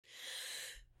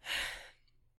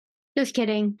Just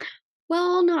kidding.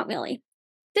 Well, not really.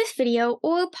 This video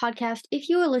or podcast, if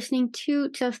you are listening to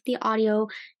just the audio,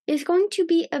 is going to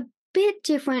be a bit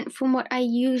different from what I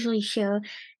usually share.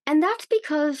 And that's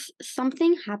because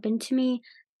something happened to me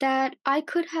that I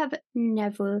could have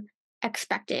never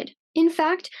expected. In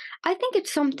fact, I think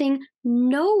it's something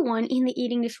no one in the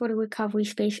eating disorder recovery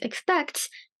space expects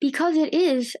because it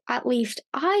is, at least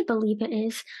I believe it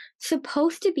is,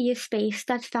 supposed to be a space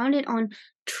that's founded on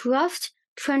trust,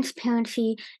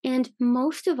 transparency, and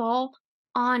most of all,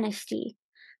 honesty.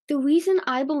 The reason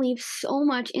I believe so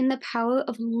much in the power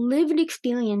of lived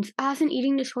experience as an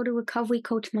eating disorder recovery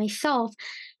coach myself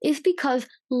is because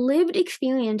lived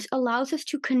experience allows us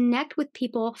to connect with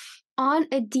people on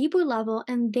a deeper level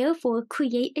and therefore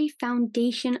create a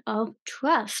foundation of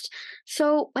trust.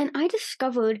 So, when I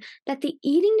discovered that the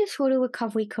eating disorder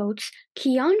recovery coach,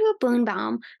 Ciandra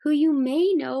Birnbaum, who you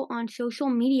may know on social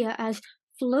media as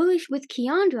Flourish with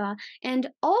Ciandra,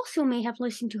 and also may have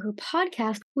listened to her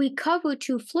podcast, Recover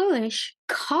to Flourish,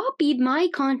 copied my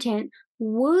content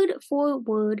word for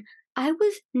word, I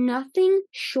was nothing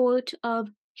short of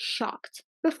shocked.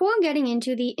 Before getting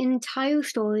into the entire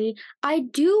story, I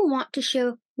do want to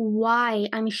share why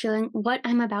I'm sharing what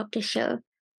I'm about to share.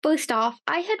 First off,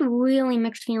 I had really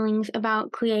mixed feelings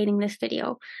about creating this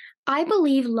video. I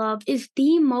believe love is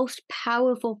the most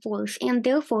powerful force and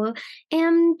therefore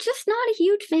am just not a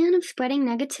huge fan of spreading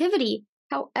negativity.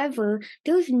 However,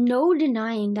 there's no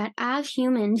denying that as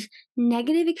humans,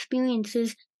 negative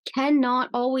experiences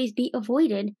cannot always be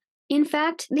avoided. In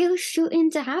fact, they're certain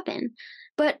to happen.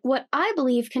 But what I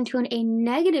believe can turn a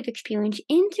negative experience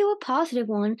into a positive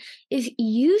one is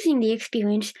using the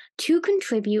experience to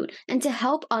contribute and to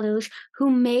help others who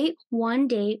may one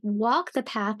day walk the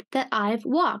path that I've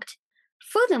walked.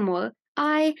 Furthermore,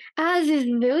 I, as is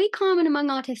very common among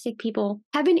autistic people,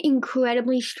 have an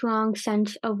incredibly strong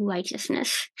sense of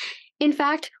righteousness. In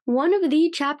fact, one of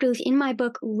the chapters in my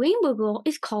book, Rainbow Girl,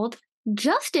 is called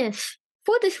Justice.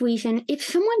 For this reason, if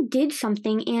someone did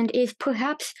something and is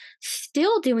perhaps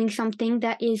still doing something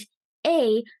that is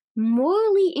A,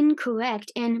 morally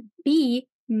incorrect, and B,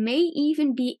 may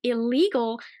even be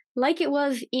illegal, like it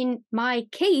was in my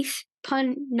case,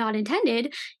 pun not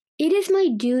intended, it is my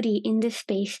duty in this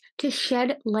space to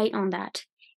shed light on that.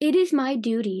 It is my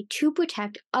duty to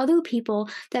protect other people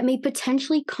that may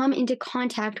potentially come into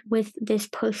contact with this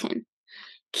person.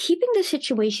 Keeping the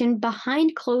situation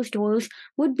behind closed doors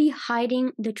would be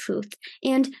hiding the truth,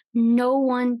 and no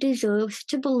one deserves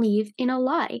to believe in a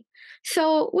lie.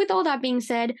 So, with all that being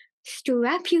said,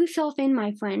 strap yourself in,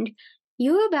 my friend.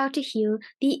 You're about to hear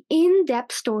the in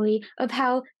depth story of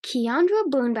how Ciandra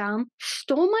Birnbaum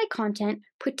stole my content,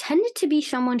 pretended to be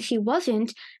someone she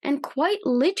wasn't, and quite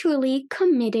literally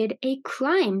committed a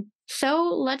crime. So,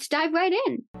 let's dive right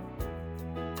in.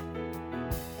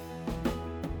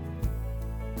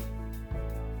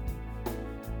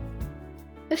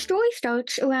 The story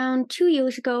starts around 2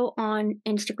 years ago on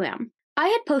Instagram. I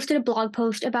had posted a blog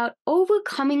post about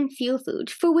overcoming fear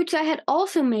foods, for which I had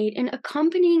also made an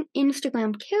accompanying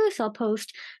Instagram carousel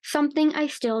post, something I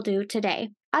still do today.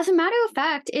 As a matter of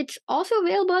fact, it's also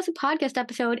available as a podcast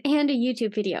episode and a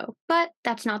YouTube video, but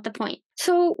that's not the point.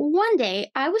 So one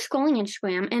day, I was scrolling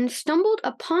Instagram and stumbled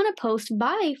upon a post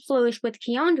by Flourish with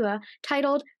Ciandra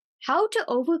titled, How to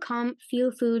Overcome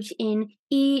Fear Foods in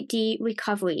ED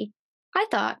Recovery. I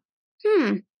thought,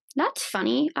 that's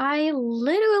funny. I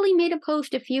literally made a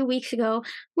post a few weeks ago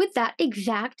with that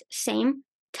exact same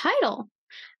title.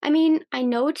 I mean, I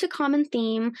know it's a common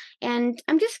theme, and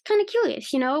I'm just kind of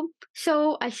curious, you know?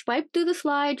 So I swiped through the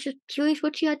slides, just curious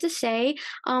what she had to say,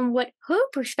 what her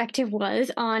perspective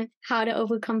was on how to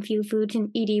overcome fear foods in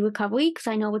ED recovery, because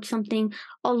I know it's something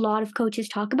a lot of coaches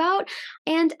talk about.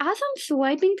 And as I'm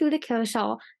swiping through the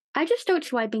carousel, I just start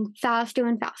swiping faster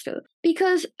and faster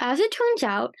because, as it turns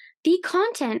out, the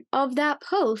content of that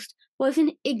post was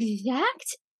an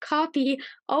exact copy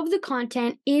of the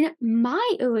content in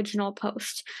my original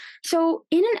post. So,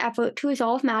 in an effort to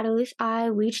resolve matters, I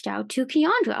reached out to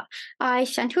Ciandra. I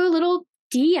sent her a little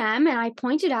DM and I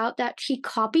pointed out that she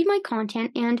copied my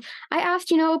content and I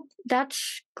asked,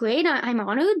 that's great. I'm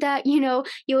honored that,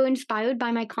 you're inspired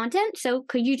by my content. So,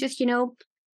 could you just,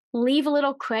 leave a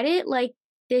little credit like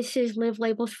this is Live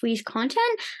Labels Free's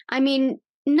content? I mean,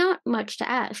 not much to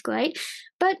ask, right?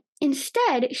 But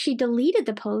instead, she deleted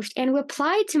the post and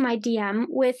replied to my DM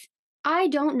with, I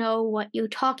don't know what you're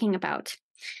talking about.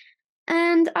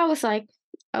 And I was like,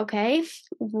 okay,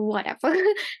 whatever.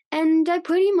 And I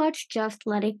pretty much just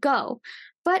let it go.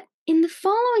 But in the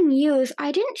following years,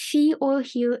 I didn't see or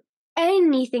hear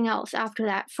anything else after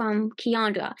that from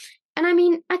Ciandra. And I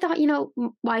mean, I thought,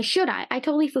 why should I? I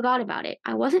totally forgot about it.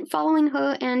 I wasn't following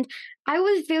her, and I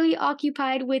was very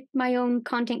occupied with my own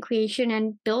content creation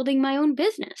and building my own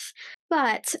business.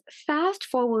 But fast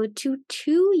forward to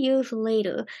 2 years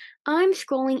later, I'm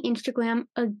scrolling Instagram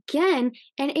again,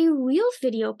 and a Reels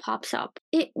video pops up.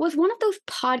 It was one of those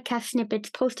podcast snippets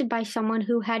posted by someone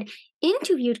who had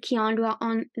interviewed Ciandra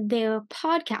on their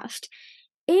podcast.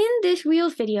 In this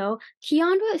Reels video,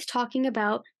 Ciandra is talking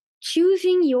about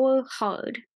choosing your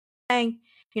hard. Saying,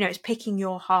 it's picking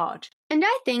your hard. And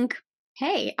I think,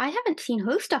 hey, I haven't seen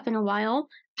her stuff in a while.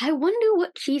 I wonder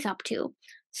what she's up to.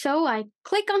 So I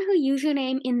click on her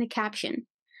username in the caption.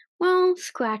 Well,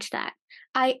 scratch that.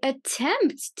 I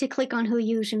attempt to click on her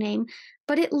username,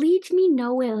 but it leads me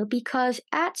nowhere because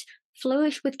at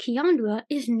Flourish with Ciandra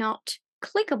is not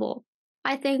clickable.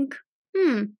 I think,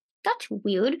 that's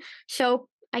weird. So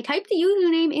I type the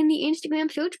username in the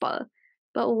Instagram search bar.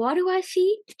 But what do I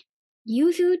see?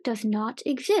 User does not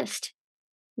exist.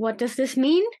 What does this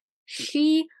mean?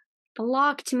 She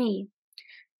blocked me.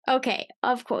 Okay,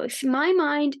 of course, my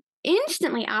mind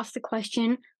instantly asked the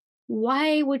question,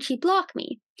 why would she block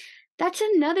me? That's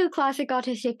another classic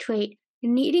autistic trait,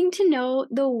 needing to know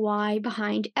the why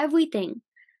behind everything.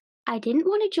 I didn't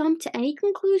want to jump to any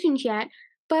conclusions yet,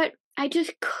 but I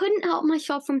just couldn't help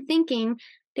myself from thinking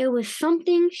there was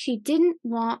something she didn't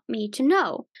want me to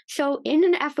know. So, in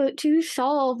an effort to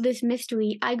solve this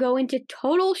mystery, I go into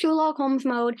total Sherlock Holmes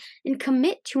mode and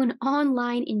commit to an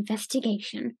online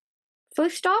investigation.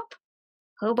 First stop,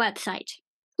 her website.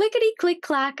 Clickety click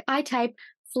clack, I type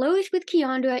Flourish with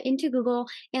Ciandra into Google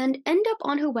and end up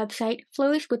on her website,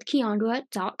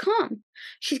 flourishwithciandra.com.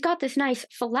 She's got this nice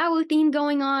flower theme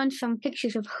going on, some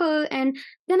pictures of her, and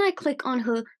then I click on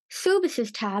her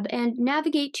Services tab and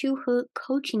navigate to her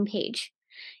coaching page.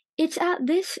 It's at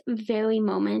this very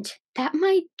moment that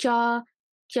my jaw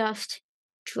just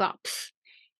drops.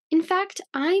 In fact,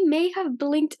 I may have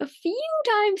blinked a few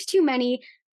times too many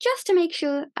just to make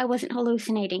sure I wasn't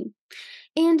hallucinating.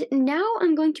 And now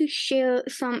I'm going to share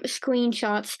some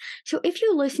screenshots. So if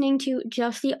you're listening to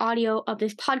just the audio of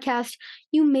this podcast,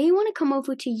 you may want to come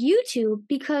over to YouTube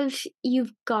because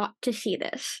you've got to see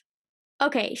this.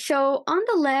 Okay, so on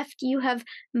the left, you have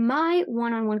my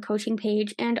one-on-one coaching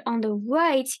page, and on the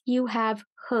right, you have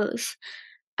hers.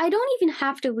 I don't even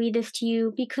have to read this to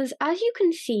you because, as you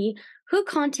can see, her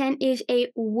content is a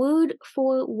word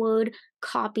for word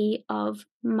copy of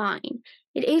mine.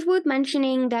 It is worth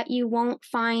mentioning that you won't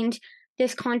find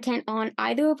this content on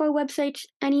either of our websites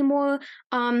anymore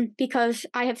because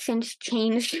I have since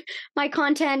changed my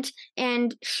content,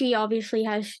 and she obviously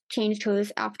has changed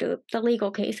hers after the legal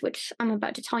case, which I'm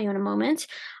about to tell you in a moment.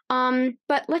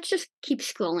 But let's just keep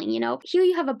scrolling. Here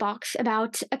you have a box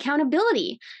about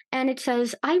accountability, and it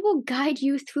says, I will guide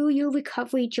you through your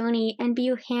recovery journey and be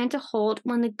your hand to hold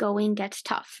when the going gets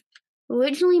tough.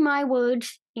 Originally my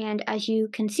words, and as you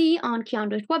can see on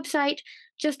Ciandra's website,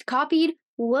 just copied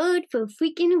word for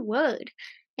freaking word.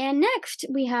 And next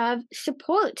we have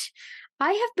support.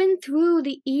 I have been through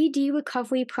the ED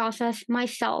recovery process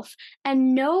myself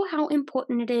and know how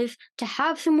important it is to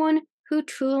have someone who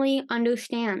truly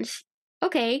understands.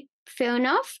 Okay, fair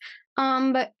enough.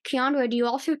 But Ciandra, do you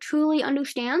also truly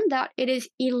understand that it is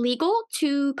illegal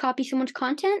to copy someone's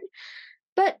content?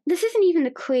 But this isn't even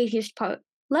the craziest part.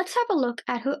 Let's have a look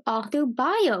at her author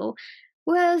bio.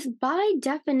 Whereas by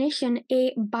definition,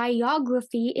 a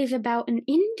biography is about an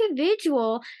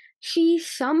individual, she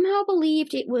somehow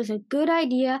believed it was a good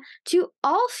idea to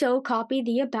also copy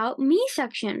the About Me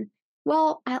section.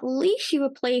 Well, at least she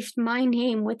replaced my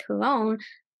name with her own.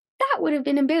 That would have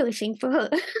been embarrassing for her.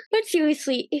 But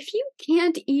seriously, if you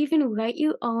can't even write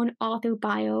your own author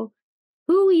bio,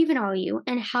 who even are you,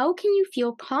 and how can you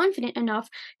feel confident enough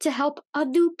to help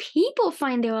other people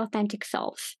find their authentic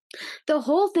selves? The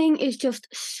whole thing is just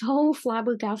so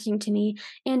flabbergasting to me,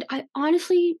 and I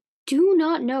honestly do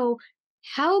not know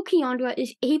how Ciandra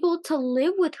is able to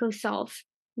live with herself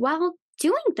while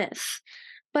doing this.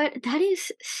 But that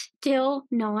is still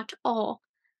not all.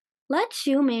 Let's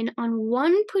zoom in on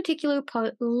one particular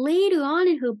part later on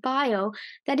in her bio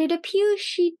that it appears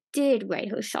she did write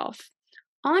herself.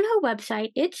 On her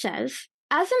website, it says,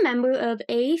 as a member of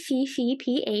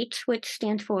ACCPH, which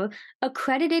stands for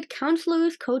Accredited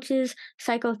Counselors, Coaches,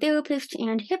 Psychotherapists,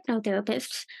 and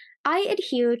Hypnotherapists, I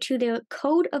adhere to their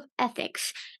code of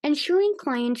ethics, ensuring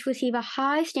clients receive a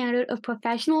high standard of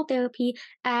professional therapy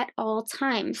at all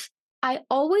times. I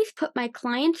always put my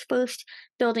clients first,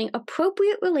 building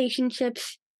appropriate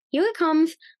relationships. Here it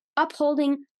comes,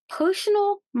 upholding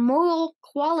personal moral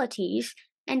qualities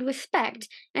and respect,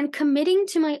 and committing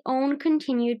to my own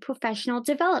continued professional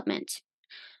development.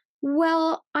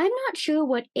 Well, I'm not sure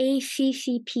what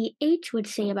ACCPH would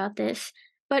say about this,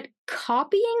 but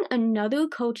copying another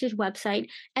coach's website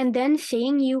and then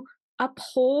saying you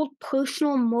uphold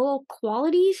personal moral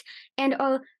qualities and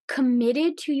are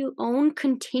committed to your own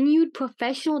continued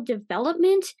professional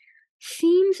development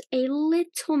seems a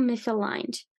little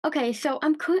misaligned. Okay, so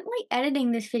I'm currently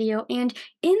editing this video, and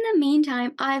in the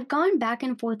meantime, I've gone back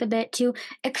and forth a bit to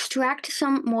extract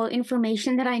some more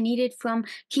information that I needed from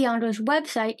Ciandra's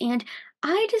website, and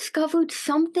I discovered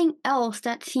something else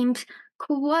that seems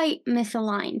quite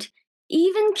misaligned.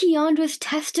 Even Ciandra's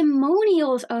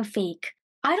testimonials are fake.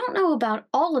 I don't know about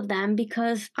all of them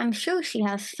because I'm sure she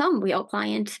has some real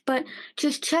clients, but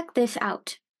just check this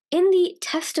out. In the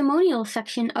testimonial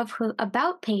section of her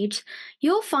About page,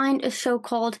 you'll find a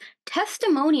so-called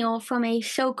testimonial from a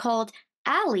so-called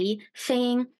Allie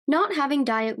saying, not having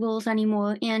diet rules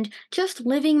anymore and just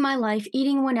living my life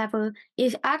eating whenever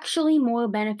is actually more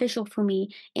beneficial for me,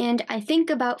 and I think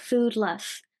about food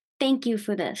less. Thank you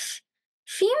for this.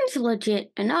 Seems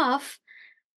legit enough,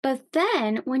 but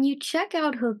then when you check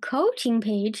out her coaching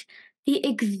page, the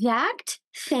exact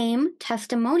same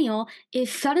testimonial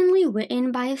is suddenly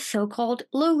written by a so-called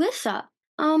Larissa.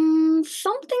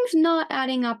 Something's not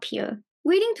adding up here.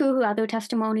 Reading through her other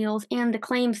testimonials and the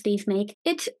claims these make,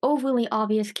 it's overly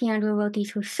obvious Ciandra wrote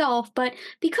these herself, but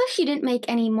because she didn't make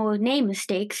any more name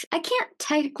mistakes, I can't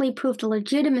technically prove the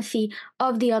legitimacy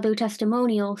of the other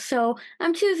testimonials, so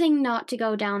I'm choosing not to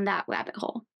go down that rabbit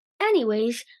hole.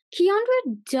 Anyways,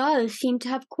 Ciandra does seem to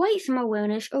have quite some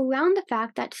awareness around the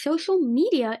fact that social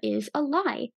media is a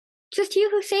lie. Just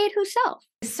hear her say it herself.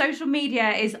 Social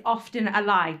media is often a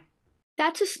lie.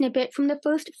 That's a snippet from the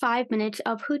first 5 minutes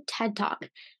of her TED Talk,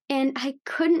 and I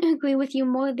couldn't agree with you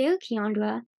more there,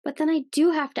 Ciandra. But then I do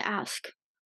have to ask,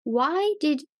 why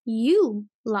did you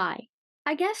lie?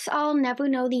 I guess I'll never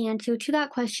know the answer to that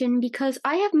question because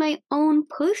I have my own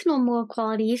personal moral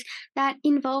qualities that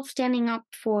involve standing up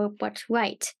for what's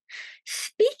right.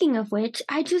 Speaking of which,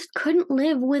 I just couldn't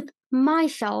live with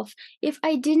myself if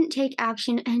I didn't take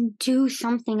action and do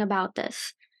something about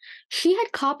this. She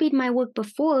had copied my work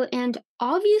before, and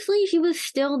obviously she was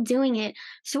still doing it,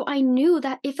 so I knew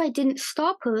that if I didn't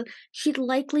stop her, she'd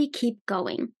likely keep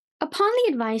going. Upon the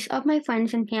advice of my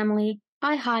friends and family,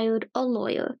 I hired a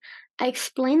lawyer. I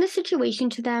explained the situation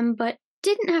to them, but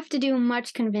didn't have to do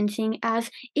much convincing as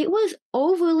it was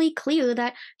overly clear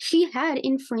that she had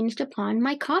infringed upon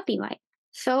my copyright.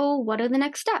 So, what are the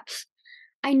next steps?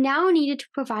 I now needed to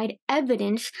provide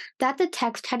evidence that the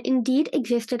text had indeed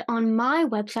existed on my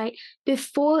website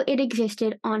before it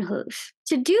existed on hers.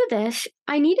 To do this,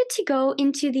 I needed to go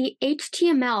into the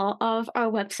HTML of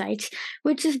our websites,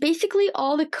 which is basically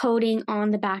all the coding on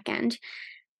the back end.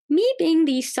 Me being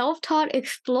the self-taught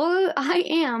explorer I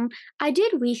am, I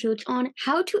did research on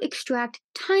how to extract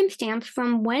timestamps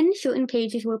from when certain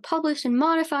pages were published and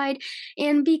modified,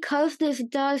 and because this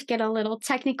does get a little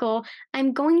technical,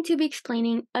 I'm going to be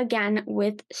explaining again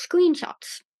with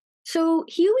screenshots. So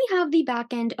here we have the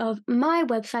backend of my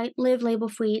website,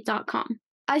 livelabelfree.com.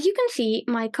 As you can see,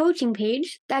 my coaching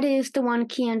page, that is the one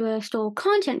Ciandra stole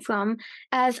content from,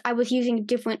 as I was using a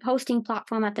different hosting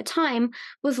platform at the time,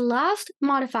 was last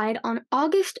modified on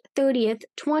August 30th,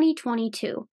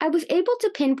 2022. I was able to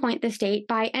pinpoint this date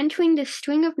by entering the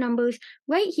string of numbers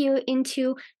right here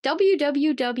into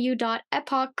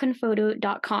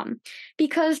www.epochconverter.com,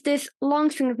 because this long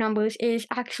string of numbers is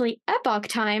actually epoch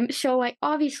time, so I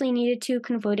obviously needed to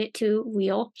convert it to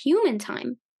real human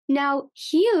time. Now,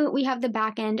 here we have the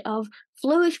backend of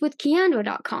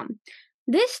flourishwithciandra.com.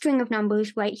 This string of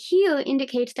numbers right here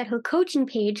indicates that her coaching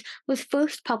page was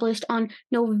first published on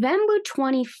November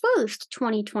 21st,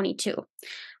 2022.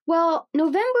 Well,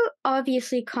 November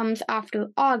obviously comes after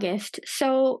August,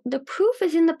 so the proof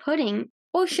is in the pudding,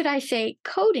 or should I say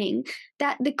coding,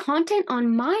 that the content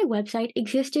on my website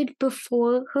existed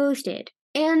before hers did.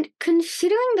 And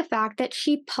considering the fact that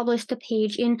she published the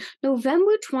page in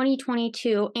November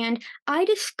 2022 and I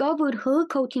discovered her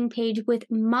coaching page with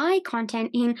my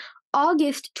content in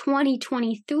August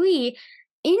 2023,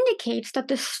 indicates that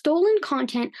the stolen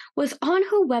content was on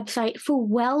her website for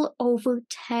well over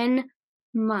 10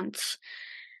 months.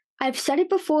 I've said it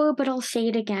before, but I'll say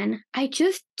it again. I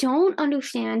just don't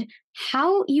understand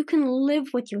how you can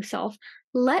live with yourself,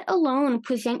 let alone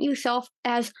present yourself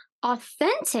as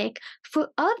authentic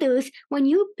for others when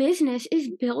your business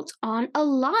is built on a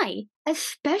lie,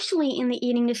 especially in the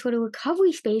eating disorder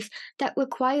recovery space that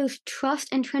requires trust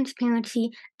and transparency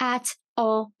at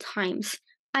all times.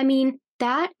 I mean,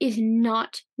 that is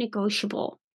not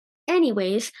negotiable.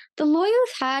 Anyways, the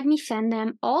lawyers had me send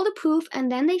them all the proof, and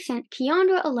then they sent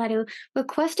Ciandra a letter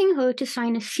requesting her to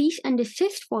sign a cease and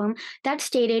desist form that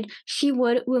stated she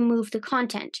would remove the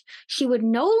content. She would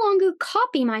no longer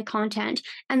copy my content,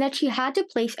 and that she had to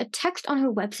place a text on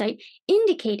her website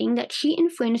indicating that she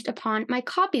infringed upon my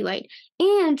copyright,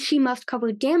 and she must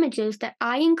cover damages that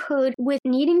I incurred with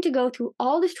needing to go through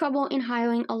all this trouble in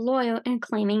hiring a lawyer and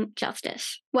claiming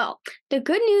justice. Well, the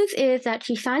good news is that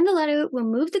she signed the letter,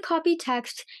 removed the copy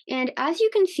text, and as you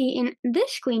can see in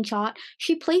this screenshot,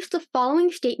 she placed the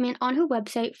following statement on her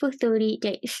website for 30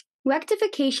 days.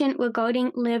 Rectification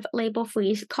regarding Live Label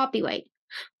Free's copyright.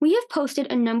 We have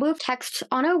posted a number of texts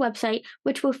on our website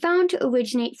which were found to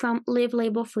originate from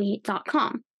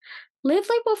livelabelfree.com. Live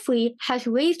Label Free has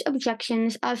raised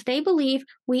objections as they believe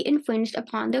we infringed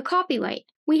upon their copyright.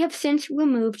 We have since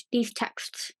removed these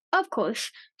texts. Of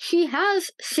course, she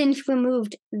has since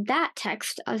removed that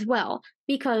text as well,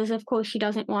 because of course she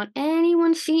doesn't want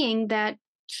anyone seeing that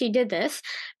she did this,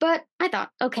 but I thought,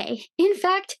 okay, in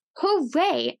fact,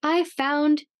 hooray, I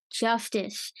found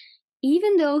justice.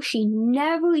 Even though she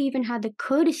never even had the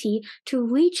courtesy to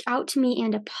reach out to me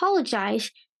and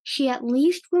apologize, she at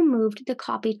least removed the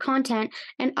copied content,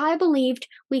 and I believed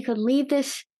we could leave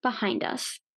this behind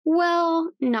us.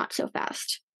 Well, not so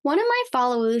fast. One of my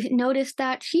followers noticed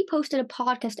that she posted a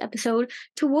podcast episode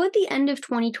toward the end of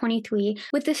 2023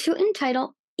 with a certain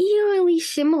title eerily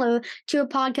similar to a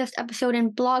podcast episode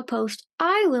and blog post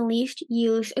I released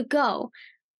years ago.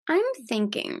 I'm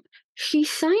thinking she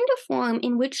signed a form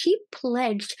in which she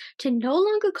pledged to no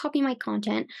longer copy my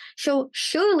content, so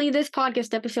surely this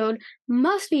podcast episode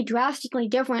must be drastically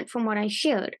different from what I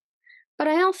shared. But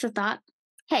I also thought,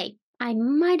 hey, I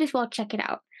might as well check it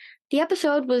out. The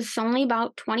episode was only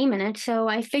about 20 minutes, so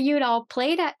I figured I'll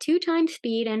play it at 2x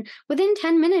speed, and within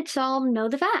 10 minutes I'll know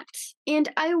the facts. And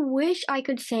I wish I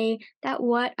could say that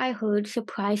what I heard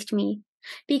surprised me,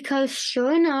 because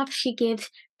sure enough, she gives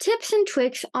tips and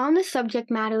tricks on the subject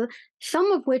matter,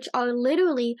 some of which are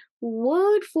literally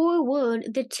word for word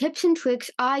the tips and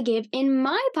tricks I give in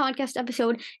my podcast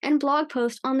episode and blog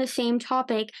post on the same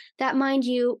topic that, mind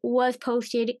you, was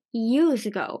posted years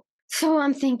ago. So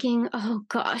I'm thinking, oh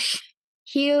gosh,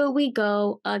 here we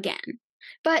go again.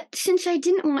 But since I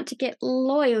didn't want to get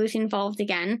lawyers involved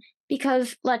again,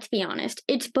 because let's be honest,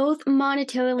 it's both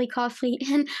monetarily costly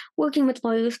and working with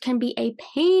lawyers can be a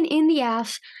pain in the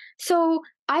ass, so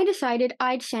I decided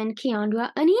I'd send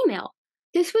Ciandra an email.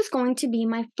 This was going to be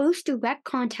my first direct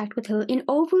contact with her in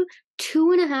over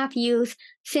 2.5 years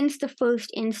since the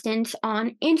first instance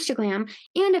on Instagram,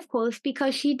 and of course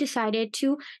because she decided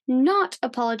to not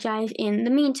apologize in the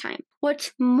meantime.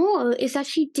 What's more is that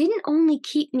she didn't only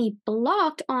keep me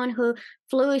blocked on her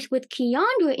Flourish with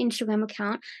Ciandra Instagram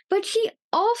account, but she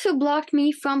also blocked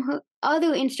me from her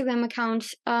other Instagram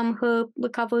accounts, her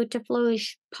Recover to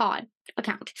Flourish pod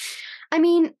account. I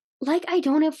mean, like I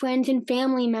don't have friends and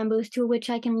family members through which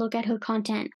I can look at her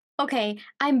content. Okay,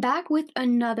 I'm back with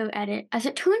another edit. As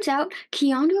it turns out,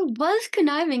 Ciandra was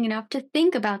conniving enough to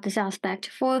think about this aspect,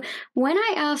 for when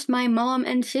I asked my mom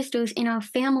and sisters in our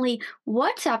family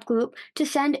WhatsApp group to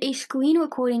send a screen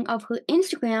recording of her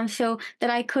Instagram so that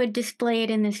I could display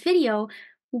it in this video,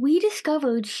 we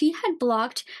discovered she had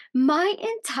blocked my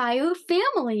entire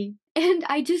family. And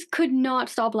I just could not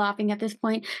stop laughing at this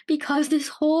point because this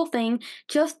whole thing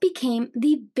just became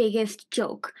the biggest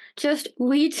joke. Just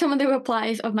read some of the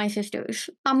replies of my sisters.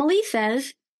 Amelie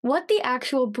says, what the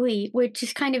actual brie, which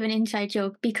is kind of an inside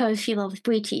joke because she loves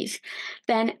brie cheese.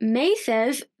 Then May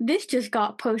says, this just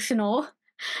got personal.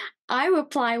 I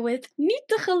reply with niet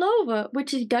te geloven,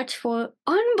 which is Dutch for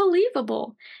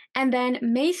unbelievable. And then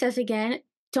May says again,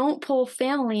 don't pull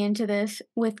family into this,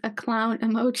 with a clown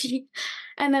emoji.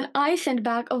 And then I send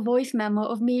back a voice memo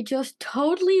of me just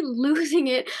totally losing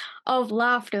it of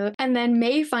laughter. And then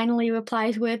May finally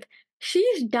replies with,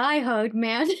 she's diehard,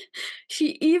 man.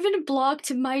 She even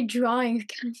blocked my drawing.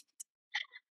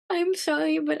 I'm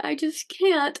sorry, but I just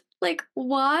can't. Like,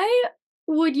 why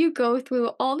would you go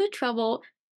through all the trouble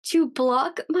to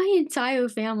block my entire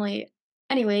family?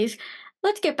 Anyways,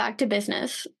 let's get back to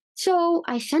business. So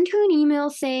I sent her an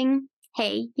email saying,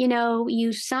 hey,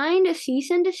 you signed a cease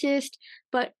and desist,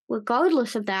 but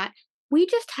regardless of that, we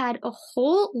just had a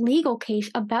whole legal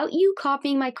case about you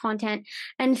copying my content,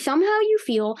 and somehow you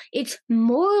feel it's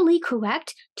morally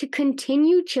correct to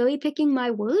continue cherry picking my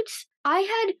words? I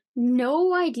had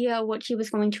no idea what she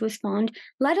was going to respond,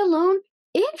 let alone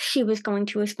if she was going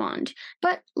to respond,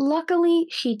 but luckily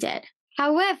she did.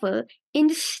 However,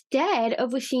 instead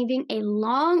of receiving a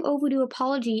long overdue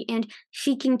apology and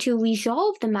seeking to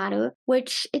resolve the matter,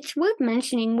 which it's worth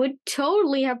mentioning would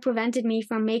totally have prevented me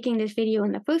from making this video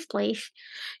in the first place,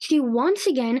 she once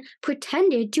again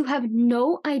pretended to have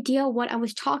no idea what I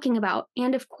was talking about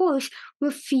and, of course,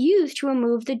 refused to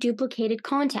remove the duplicated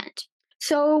content.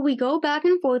 So we go back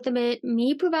and forth a bit,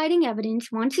 me providing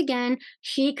evidence once again,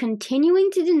 she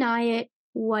continuing to deny it,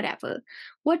 whatever.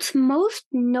 What's most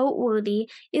noteworthy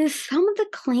is some of the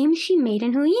claims she made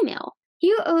in her email.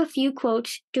 Here are a few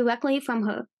quotes directly from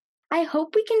her. I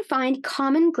hope we can find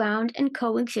common ground and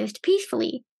coexist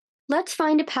peacefully. Let's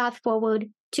find a path forward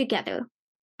together.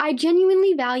 I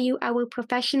genuinely value our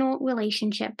professional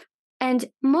relationship. And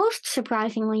most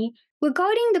surprisingly,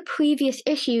 regarding the previous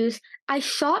issues, I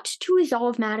sought to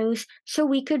resolve matters so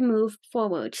we could move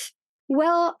forwards.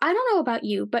 Well, I don't know about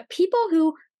you, but people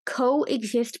who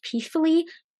coexist peacefully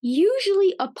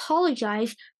usually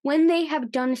apologize when they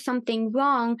have done something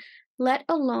wrong, let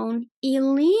alone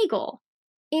illegal.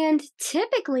 And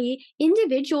typically,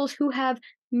 individuals who have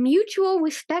mutual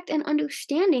respect and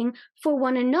understanding for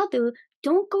one another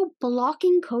don't go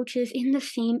blocking coaches in the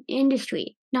same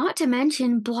industry, not to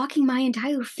mention blocking my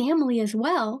entire family as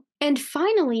well. And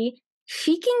finally,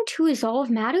 seeking to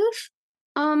resolve matters?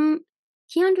 Um,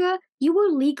 Ciandra, you were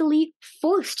legally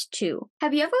forced to.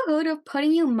 Have you ever heard of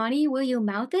putting your money where your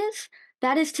mouth is?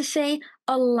 That is to say,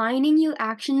 aligning your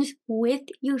actions with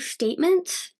your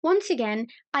statements. Once again,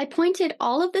 I pointed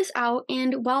all of this out,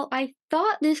 and while I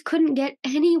thought this couldn't get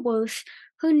any worse,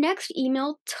 her next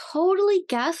email totally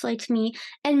gaslights me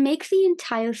and makes the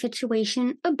entire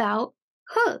situation about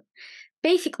her.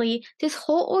 Basically, this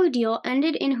whole ordeal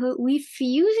ended in her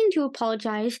refusing to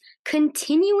apologize,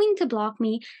 continuing to block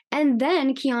me, and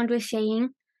then Ciandra saying,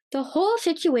 the whole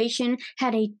situation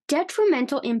had a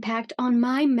detrimental impact on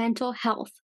my mental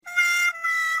health.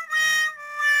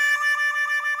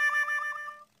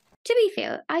 To be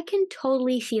fair, I can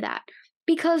totally see that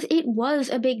because it was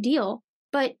a big deal.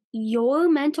 But your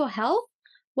mental health?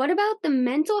 What about the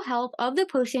mental health of the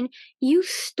person you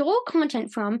stole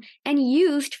content from and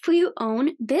used for your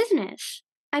own business?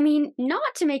 I mean,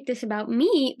 not to make this about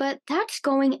me, but that's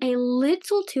going a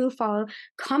little too far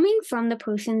coming from the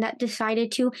person that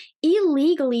decided to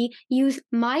illegally use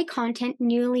my content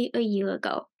nearly a year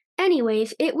ago.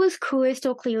 Anyways, it was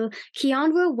crystal clear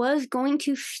Ciandra was going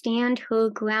to stand her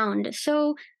ground,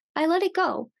 so I let it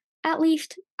go. At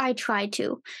least, I tried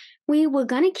to. We were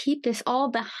gonna keep this all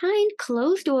behind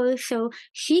closed doors so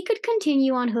she could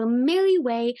continue on her merry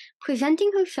way,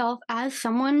 presenting herself as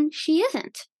someone she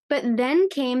isn't. But then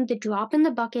came the drop in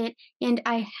the bucket, and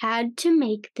I had to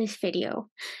make this video.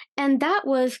 And that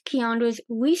was Ciandra's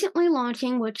recently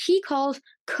launching what she calls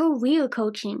career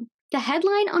coaching. The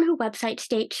headline on her website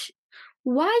states,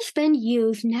 why spend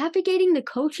years navigating the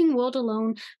coaching world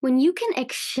alone when you can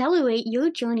accelerate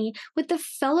your journey with a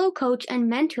fellow coach and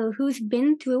mentor who's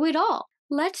been through it all?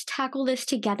 Let's tackle this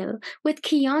together with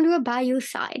Ciandra by your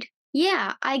side.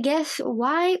 Yeah, I guess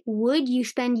why would you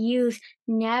spend years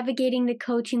navigating the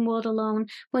coaching world alone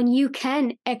when you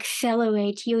can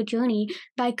accelerate your journey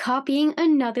by copying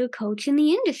another coach in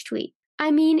the industry? I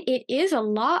mean, it is a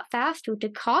lot faster to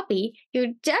copy.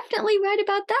 You're definitely right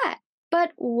about that.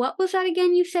 But what was that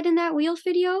again you said in that Reels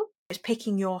video? It's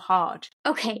picking your heart.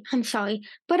 Okay, I'm sorry,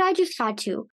 but I just had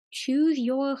to. Choose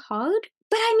your heart?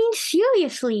 But I mean,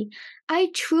 seriously, I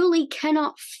truly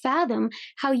cannot fathom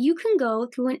how you can go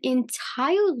through an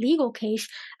entire legal case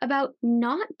about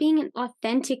not being an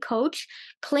authentic coach,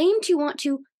 claim to want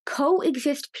to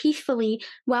coexist peacefully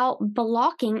while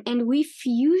blocking and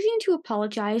refusing to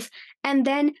apologize, and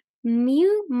then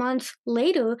mere months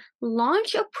later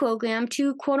launch a program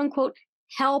to quote unquote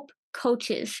help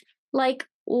coaches. Like,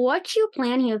 what's your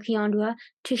plan here, Ciandra?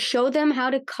 To show them how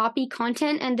to copy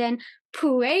content and then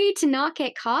pray to not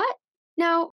get caught?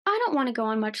 Now, I don't want to go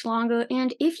on much longer,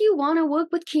 and if you want to work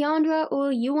with Ciandra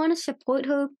or you want to support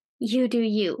her, you do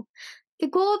you. The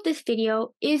goal of this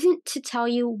video isn't to tell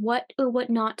you what or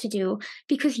what not to do,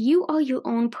 because you are your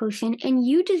own person and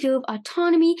you deserve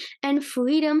autonomy and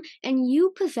freedom, and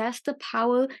you possess the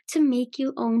power to make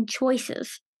your own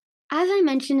choices. As I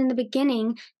mentioned in the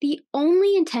beginning, the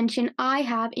only intention I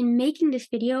have in making this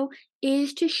video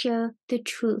is to share the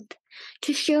truth,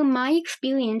 to share my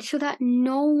experience so that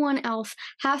no one else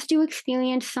has to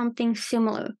experience something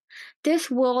similar. This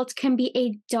world can be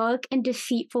a dark and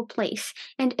deceitful place,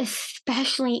 and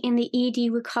especially in the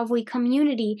ED recovery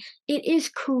community, it is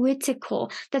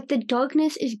critical that the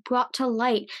darkness is brought to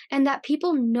light and that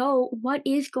people know what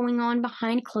is going on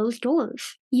behind closed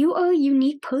doors. You are a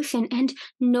unique person, and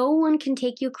no one can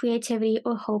take your creativity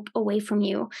or hope away from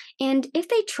you. And if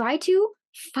they try to,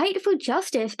 fight for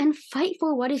justice and fight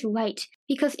for what is right,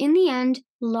 because in the end,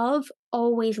 love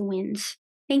always wins.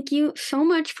 Thank you so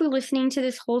much for listening to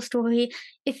this whole story.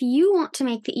 If you want to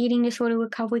make the eating disorder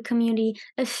recovery community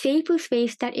a safer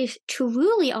space that is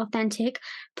truly authentic,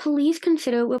 please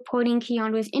consider reporting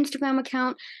Ciandra's Instagram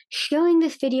account, sharing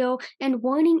this video, and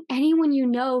warning anyone you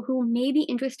know who may be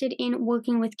interested in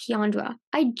working with Ciandra.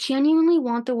 I genuinely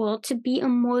want the world to be a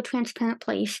more transparent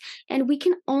place, and we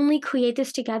can only create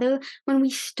this together when we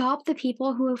stop the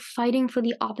people who are fighting for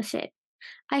the opposite.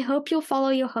 I hope you'll follow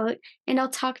your heart, and I'll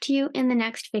talk to you in the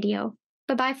next video.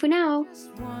 Bye bye for now.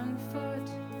 Just one foot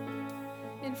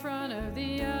in front of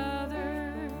the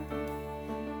other,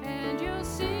 and you'll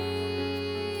see